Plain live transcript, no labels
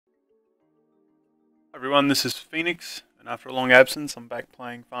Hi everyone, this is Phoenix, and after a long absence, I'm back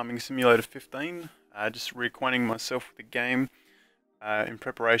playing Farming Simulator 15. Just reacquainting myself with the game in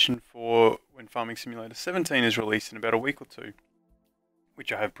preparation for when Farming Simulator 17 is released in about a week or two,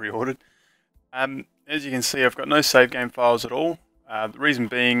 which I have pre-ordered. As you can see, I've got no save game files at all. The reason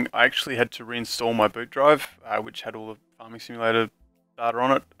being, I actually had to reinstall my boot drive, which had all the Farming Simulator data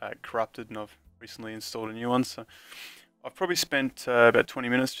on it, corrupted, and I've recently installed a new one. So I've probably spent about 20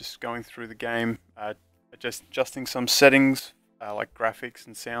 minutes just going through the game, just adjusting some settings like graphics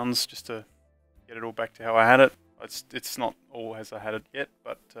and sounds, just to get it all back to how I had it. It's not all as I had it yet,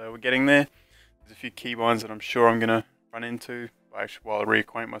 but we're getting there. There's a few keybinds that I'm sure I'm going to run into actually while I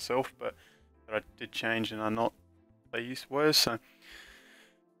reacquaint myself, but that I did change and are not they used were. So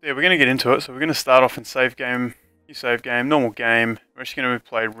yeah, we're going to get into it. So we're going to start off in save game, new save game, normal game. We're actually going to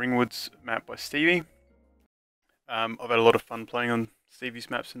play Ringwoods map by Stevie. I've had a lot of fun playing on Stevie's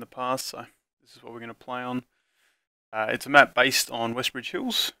maps in the past, so this is what we're going to play on. It's a map based on Westbridge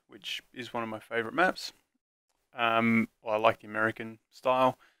Hills, which is one of my favourite maps. Well, I like the American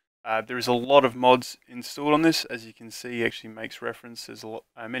style. There is a lot of mods installed on this. As you can see, actually makes reference. There's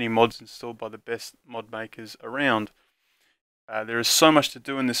many mods installed by the best mod makers around. There is so much to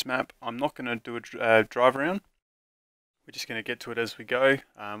do in this map. I'm not going to do a drive around. We're just going to get to it as we go.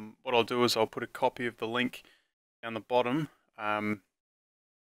 What I'll do is I'll put a copy of the link down the bottom in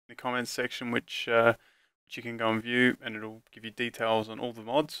the comments section, which you can go and view, and it'll give you details on all the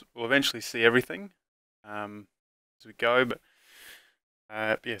mods. We'll eventually see everything as we go, but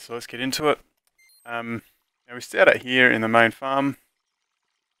yeah, so let's get into it. Now we start out here in the main farm.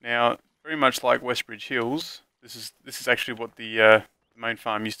 Now, very much like Westbridge Hills, this is actually what the main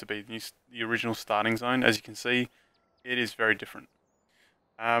farm used to be, the original starting zone. As you can see, it is very different.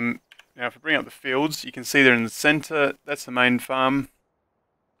 Now if I bring up the fields, you can see they're in the centre. That's the main farm.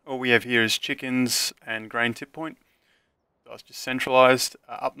 All we have here is chickens and grain tip point. So it's just centralised.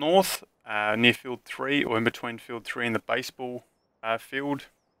 Up north, near field 3, or in between field 3 and the baseball field,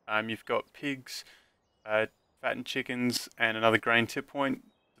 you've got pigs, fattened chickens, and another grain tip point.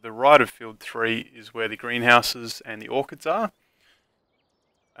 To the right of field 3 is where the greenhouses and the orchards are.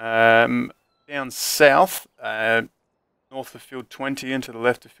 Down south, north of field 20 and to the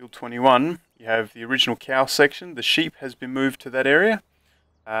left of field 21, you have the original cow section. The sheep has been moved to that area.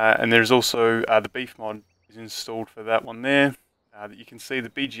 And there's also the beef mod is installed for that one there. That you can see the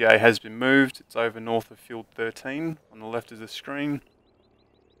BGA has been moved. It's over north of field 13 on the left of the screen.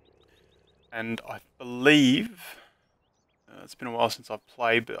 And I believe, it's been a while since I've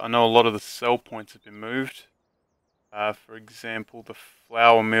played, but I know a lot of the sell points have been moved. For example, the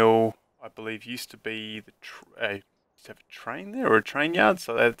flour mill, I believe, used to be used to have a train there, or a train yard,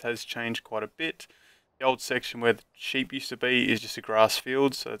 so that has changed quite a bit. The old section where the sheep used to be is just a grass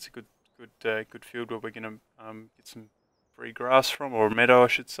field, so it's a good field where we're going to get some free grass from, or a meadow I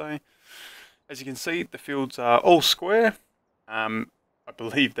should say. As you can see, the fields are all square. I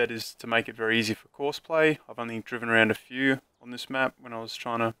believe that is to make it very easy for course play. I've only driven around a few on this map when I was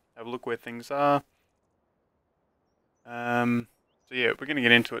trying to have a look where things are. So yeah, we're going to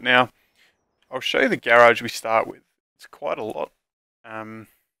get into it now. I'll show you the garage we start with. It's quite a lot.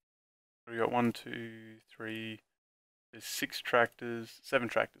 We got 1, 2, 3, there's 6 tractors, 7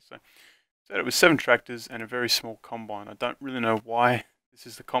 tractors. So it was 7 tractors and a very small combine. I don't really know why this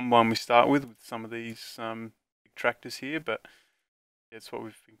is the combine we start with some of these big tractors here, but yeah, it's what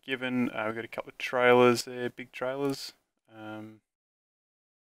we've been given. We've got a couple of trailers there, big trailers. A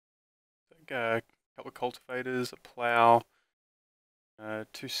couple of cultivators, a plough,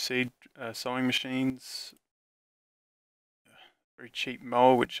 2 seed sowing machines, very cheap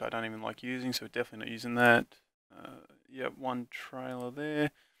mower, which I don't even like using, so we're definitely not using that. Yeah, 1 trailer there,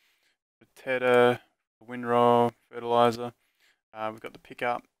 a tedder, a windrow, fertilizer. We've got the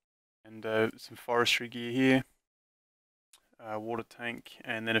pickup and some forestry gear here, water tank,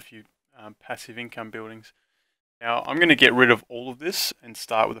 and then a few passive income buildings. Now I'm going to get rid of all of this and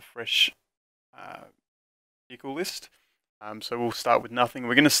start with a fresh vehicle list. So we'll start with nothing.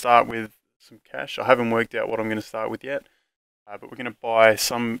 We're going to start with some cash. I haven't worked out what I'm going to start with yet, but we're going to buy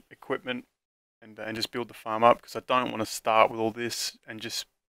some equipment and just build the farm up, because I don't want to start with all this and just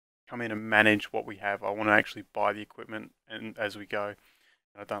come in and manage what we have. I want to actually buy the equipment and as we go.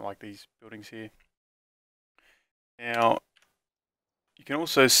 And I don't like these buildings here. Now you can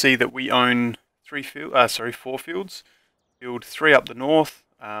also see that we own 4 fields. Field 3 up the north,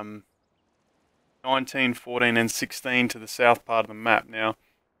 19, 14 and 16 to the south part of the map. Now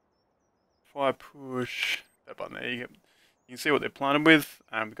if I push that button there, you can see what they're planted with.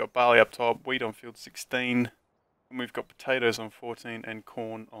 We've got barley up top, wheat on field 16, and we've got potatoes on 14 and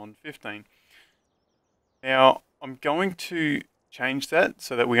corn on 15. Now, I'm going to change that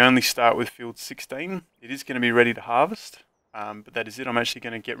so that we only start with field 16. It is going to be ready to harvest, but that is it. I'm actually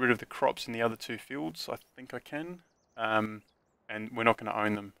going to get rid of the crops in the other two fields. I think I can, and we're not going to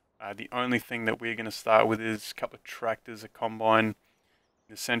own them. The only thing that we're going to start with is a couple of tractors, a combine,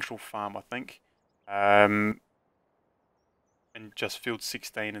 in the central farm, I think, um, and just field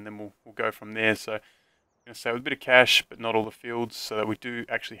 16, and then we'll go from there. So I'm going to start with a bit of cash, but not all the fields, so that we do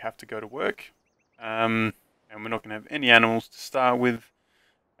actually have to go to work. And we're not going to have any animals to start with.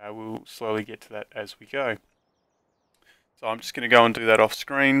 We'll slowly get to that as we go. So I'm just going to go and do that off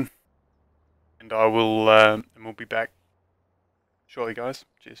screen, and we'll be back shortly, guys.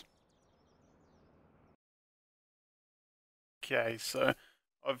 Cheers. Okay, so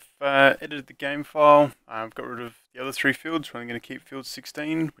I've edited the game file. I've got rid of the other three fields. We're only going to keep field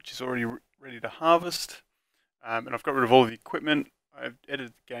 16, which is already ready to harvest. And I've got rid of all of the equipment. I've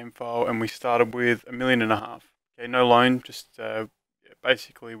edited the game file, and we started with $1.5 million. Okay, no loan, just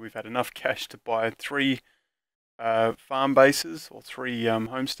basically we've had enough cash to buy three farm bases or three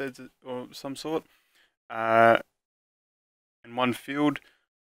homesteads or some sort, in one field.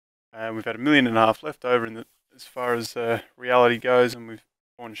 We've had $1.5 million left over as far as reality goes, and we've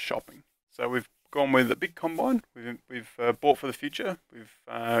gone shopping. So we've gone with a big combine. We've bought for the future. We've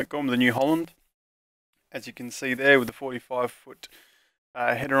gone with the New Holland, as you can see there, with the 45-foot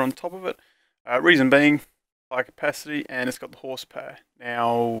header on top of it. Reason being, high capacity, and it's got the horsepower.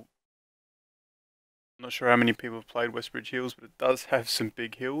 Now, I'm not sure how many people have played Westbridge Hills, but it does have some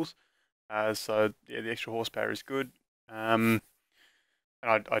big hills. So yeah, the extra horsepower is good. And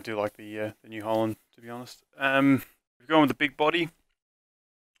I do like the New Holland, to be honest. We've gone with the big body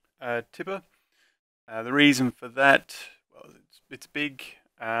tipper. The reason for that, well, it's big.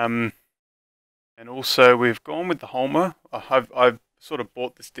 And also we've gone with the Holmer. I've sort of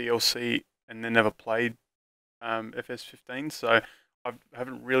bought this DLC and then never played FS15, so I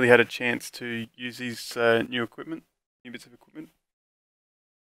haven't really had a chance to use these new bits of equipment.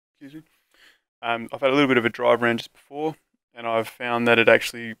 Excuse me. I've had a little bit of a drive around just before, and I've found that it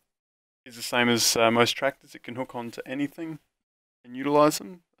actually is the same as most tractors. It can hook onto anything and utilize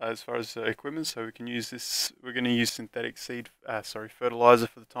them as far as equipment. So we can use this. We're going to use synthetic fertilizer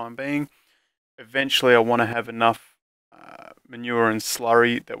for the time being. Eventually, I want to have enough manure and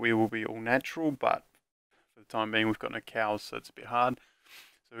slurry that we will be all natural, but for the time being, we've got no cows, so it's a bit hard.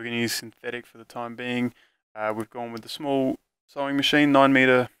 So we're going to use synthetic for the time being. We've gone with the small sowing machine, 9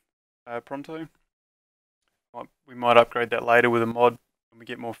 meter Pronto. We might upgrade that later with a mod when we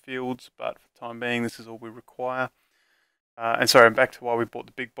get more fields, but for the time being, this is all we require. And back to why we bought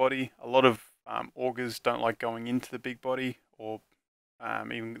the big body. A lot of augers don't like going into the big body, or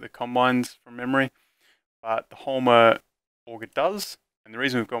even the combines from memory, but the Holmer auger does. And the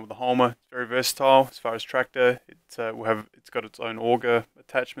reason we've gone with the Holmer, it's very versatile as far as tractor. It's got its own auger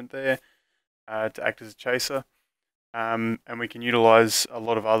attachment there to act as a chaser. And we can utilize a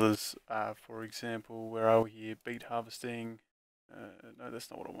lot of others. For example, where are we here? Beet harvesting. No,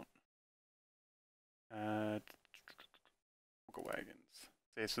 that's not what I want. Auger wagons.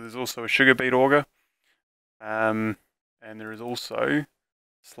 Yeah, so there's also a sugar beet auger. And there is also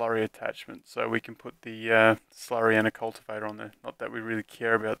slurry attachment. So we can put the slurry and a cultivator on there. Not that we really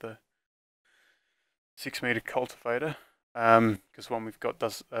care about the 6-meter cultivator. Because one we've got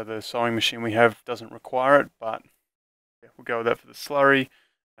the sowing machine we have doesn't require it, but yeah, we'll go with that for the slurry.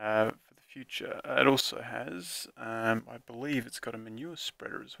 For the future, it also has, I believe it's got a manure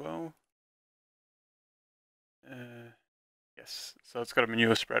spreader as well. Yes, so it's got a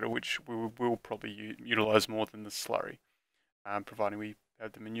manure spreader, which we will probably utilize more than the slurry, providing we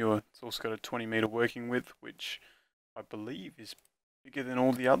have the manure. It's also got a 20-meter working width, which I believe is bigger than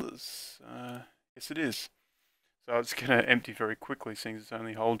all the others. Yes, it is. So it's going to empty very quickly, since it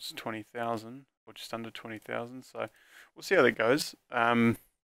only holds 20,000, or just under 20,000. So we'll see how that goes. But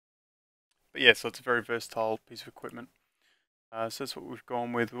yeah, so it's a very versatile piece of equipment. So that's what we've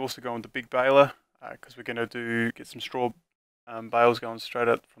gone with. We've also gone with the big baler, because we're going to get some straw bales going straight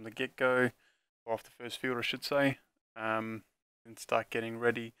out from the get-go, or off the first field, I should say, and start getting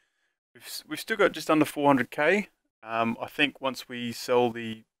ready. We've still got just under 400k. I think once we sell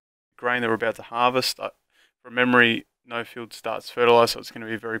the grain that we're about to harvest, from memory, no field starts fertilized, so it's going to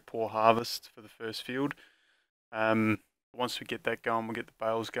be a very poor harvest for the first field. Once we get that going, we'll get the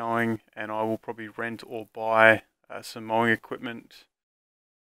bales going, and I will probably rent or buy some mowing equipment,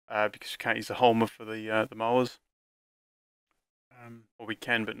 because we can't use the Holmer for the mowers. Or we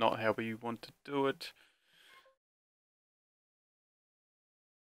can, but not how we want to do it.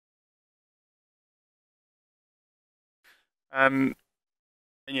 And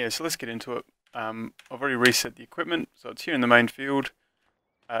yeah, so let's get into it. I've already reset the equipment, so it's here in the main field.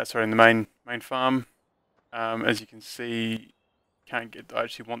 Sorry, in the main farm. As you can see, can't get. I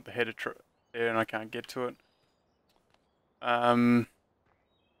actually want the header there, and I can't get to it. So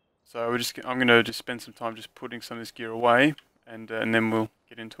I'm going to just spend some time just putting some of this gear away, and then we'll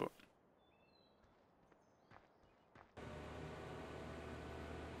get into it.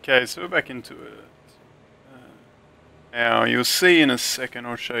 Okay, so we're back into it. Now you'll see in a second.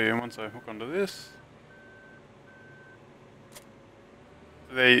 I'll show you once I hook onto this.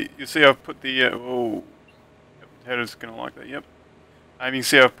 So there, you see I've put the oh, yep, the header's going to like that. Yep. You can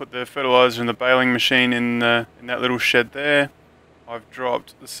see I've put the fertilizer and the baling machine in that little shed there. I've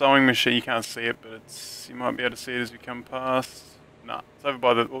dropped the sowing machine. You can't see it, but you might be able to see it as we come past. Nah, it's over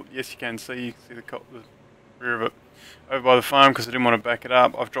by the. Oh, yes, you can see the rear of it over by the farm because I didn't want to back it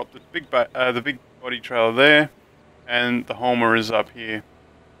up. I've dropped the big body trailer there, and the Homer is up here.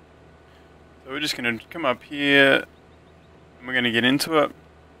 So we're just going to come up here, and we're going to get into it.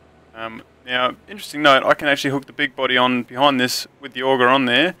 Now, interesting note, I can actually hook the big body on behind this with the auger on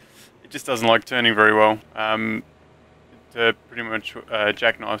there. It just doesn't like turning very well. It pretty much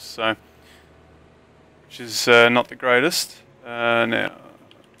jackknifes, so which is not the greatest. Now,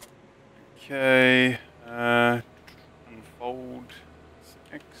 okay, unfold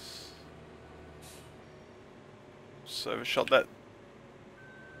X. Just overshot that.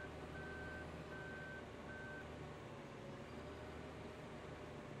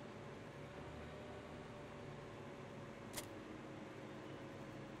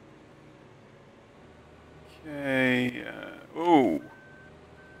 Okay, oh.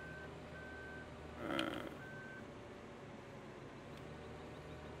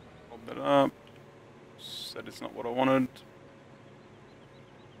 Hold that up. That is not what I wanted.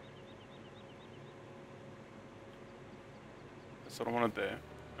 That's what I wanted there.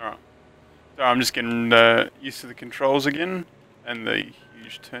 Alright. So I'm just getting used to the controls again, and the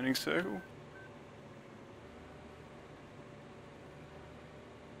huge turning circle.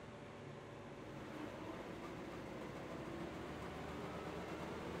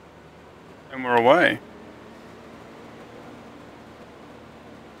 And we're away.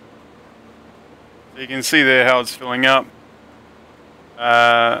 So you can see there how it's filling up.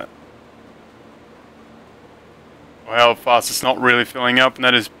 Or how fast it's not really filling up, and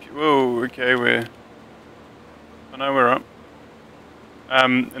that is. Whoa, okay, I know we're up.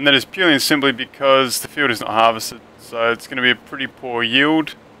 And that is purely and simply because the field is not harvested, so it's going to be a pretty poor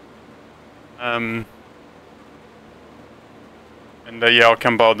yield. And yeah, I'll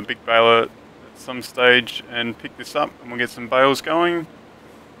come by with the big baler some stage and pick this up, and we'll get some bales going.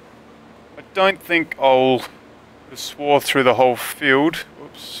 I don't think I'll swath through the whole field.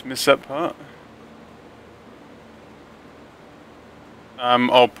 Whoops, missed that part.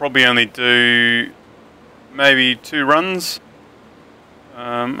 I'll probably only do maybe 2 runs. We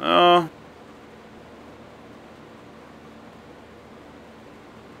might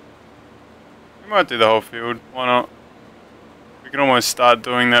do the whole field. Why not? We can almost start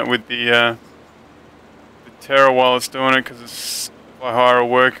doing that with the Terra while it's doing it, because if I hire a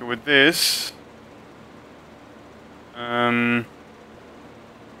worker with this,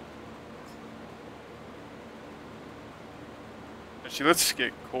 actually let's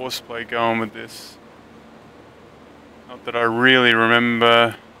get courseplay going with this. Not that I really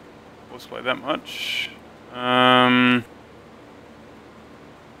remember courseplay that much.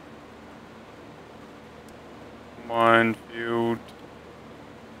 Minefield.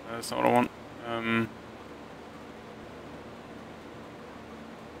 No, that's not what I want.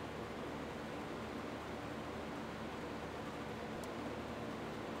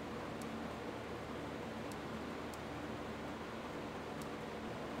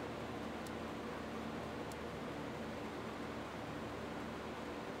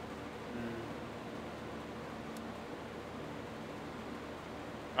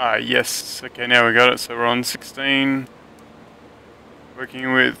 Yes, okay, now we got it, so we're on 16.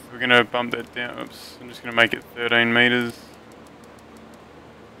 Working with, we're going to bump that down, oops, I'm just going to make it 13 meters.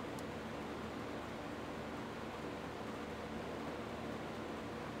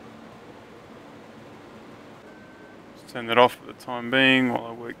 Just turn that off for the time being while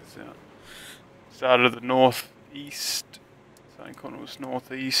I work this out. Started at the northeast, starting corner was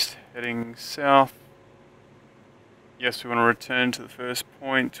northeast, heading south. Yes, we want to return to the first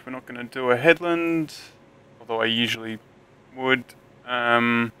point. We're not going to do a headland, although I usually would.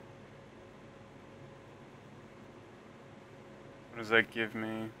 What does that give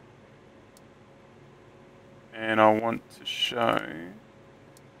me? And I want to show.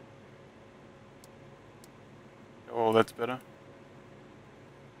 Oh, that's better.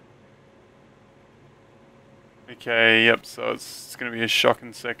 Okay, yep, so it's going to be a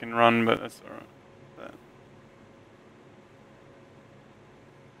shocking second run, but that's alright.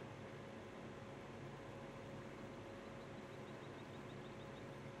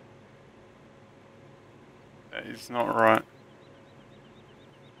 That is not right.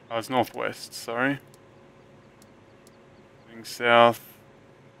 Oh, it's northwest, sorry. Going south.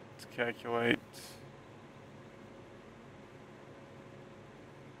 Let's calculate.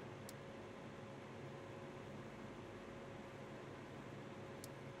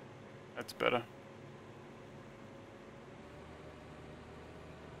 That's better.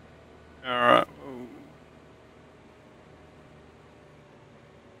 Alright.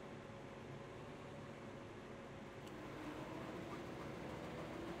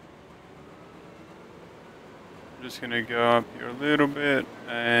 I'm just going to go up here a little bit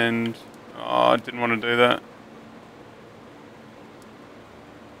and... Oh, I didn't want to do that.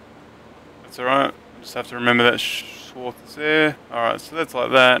 That's alright. I just have to remember that swath is there. Alright, so that's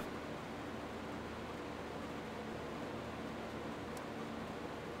like that.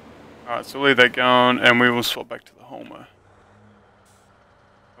 Alright, so leave that going and we will swap back to the Homer.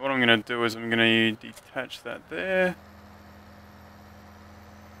 What I'm going to do is I'm going to detach that there.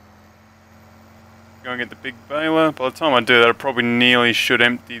 Go and get the big baler. By the time I do that, I probably nearly should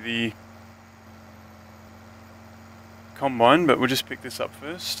empty the combine, but we'll just pick this up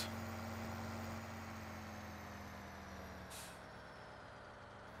first.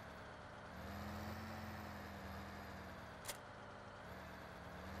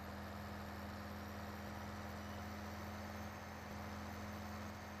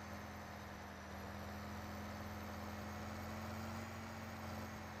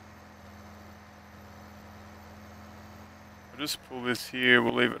 We'll just pull this here,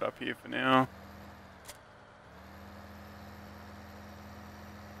 we'll leave it up here for now.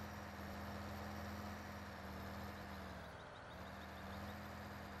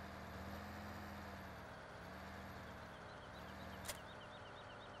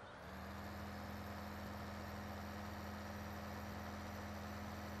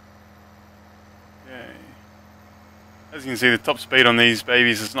 Okay. As you can see, the top speed on these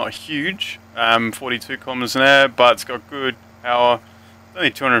babies is not huge, 42 kilometers an hour, but it's got good power. It's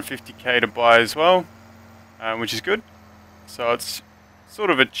only 250k to buy as well, which is good. So it's sort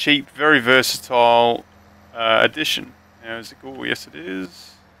of a cheap, very versatile addition. Now, is it cool? Yes, it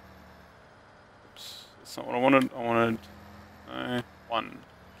is. Oops, that's not what I wanted. I wanted one.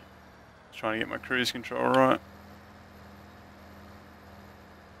 Trying to get my cruise control right.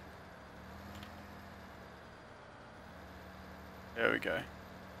 There we go.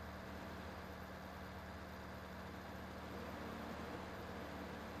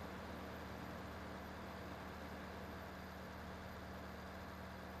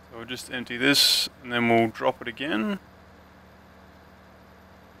 So we'll just empty this and then we'll drop it again.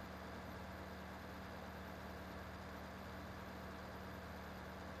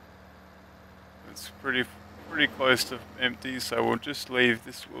 It's pretty close to empty, so we'll just leave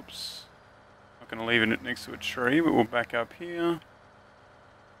this. Whoops. Not going to leave it next to a tree, but we'll back up here.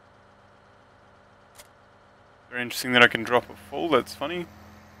 Very interesting that I can drop it full, that's funny.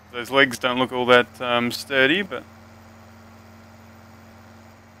 Those legs don't look all that sturdy, but...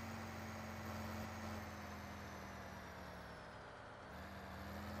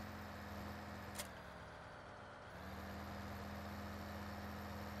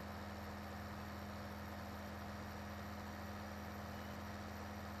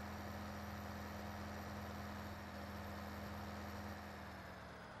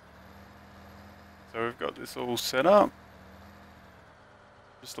 So we've got this all set up.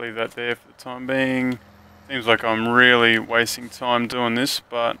 Just leave that there for the time being. Seems like I'm really wasting time doing this,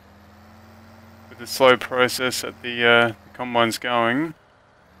 but with the slow process that the combine's going,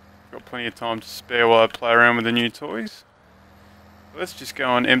 I've got plenty of time to spare while I play around with the new toys. So let's just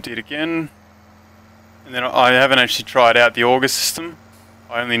go and empty it again. And then I haven't actually tried out the auger system.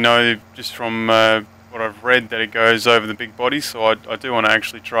 I only know just from what I've read that it goes over the big body, so I do want to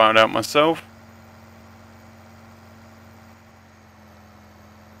actually try it out myself.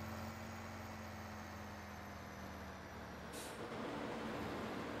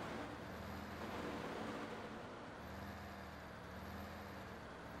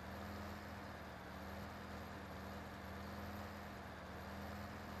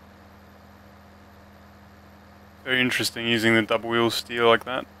 Very interesting using the double wheel steer like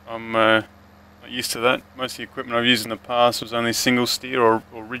that. I'm not used to that. Most of the equipment I've used in the past was only single steer or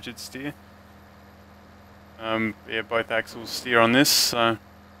rigid steer. Yeah, both axles steer on this. So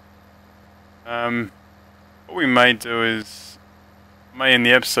what we may do is may end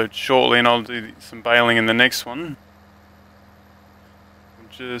the episode shortly, and I'll do some baling in the next one. We'll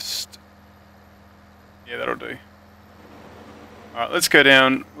just... yeah, that'll do. Alright, let's go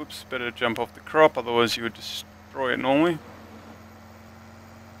down. Whoops, better jump off the crop, otherwise you would destroy it normally.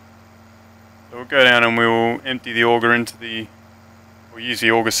 So we'll go down and we'll empty the auger into the... or use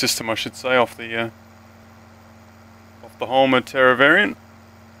the auger system, I should say, off the Holmer Terra variant.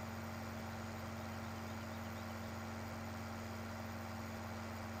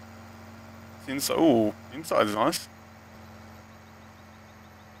 Inside, ooh, inside's nice.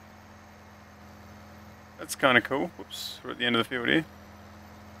 That's kind of cool. Whoops, we're at the end of the field here.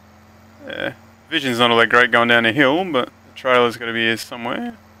 Yeah, vision's not all that great going down a hill, but the trailer's got to be here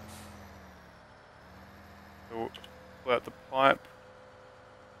somewhere. So we'll pull out the pipe.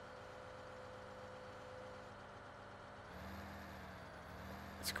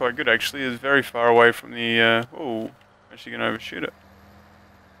 It's quite good actually. It's very far away from the. Oh, actually going to overshoot it.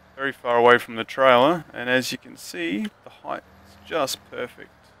 Very far away from the trailer, and as you can see, the height is just perfect.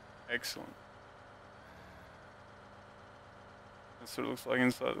 Excellent. That's what it looks like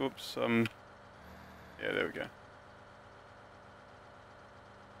inside. Oops. Yeah, there we go.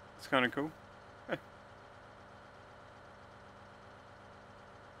 It's kind of cool. Hey.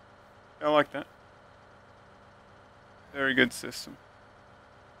 I like that. Very good system.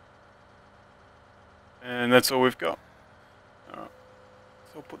 And that's all we've got. Alright.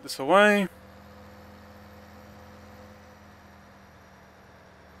 So I'll put this away.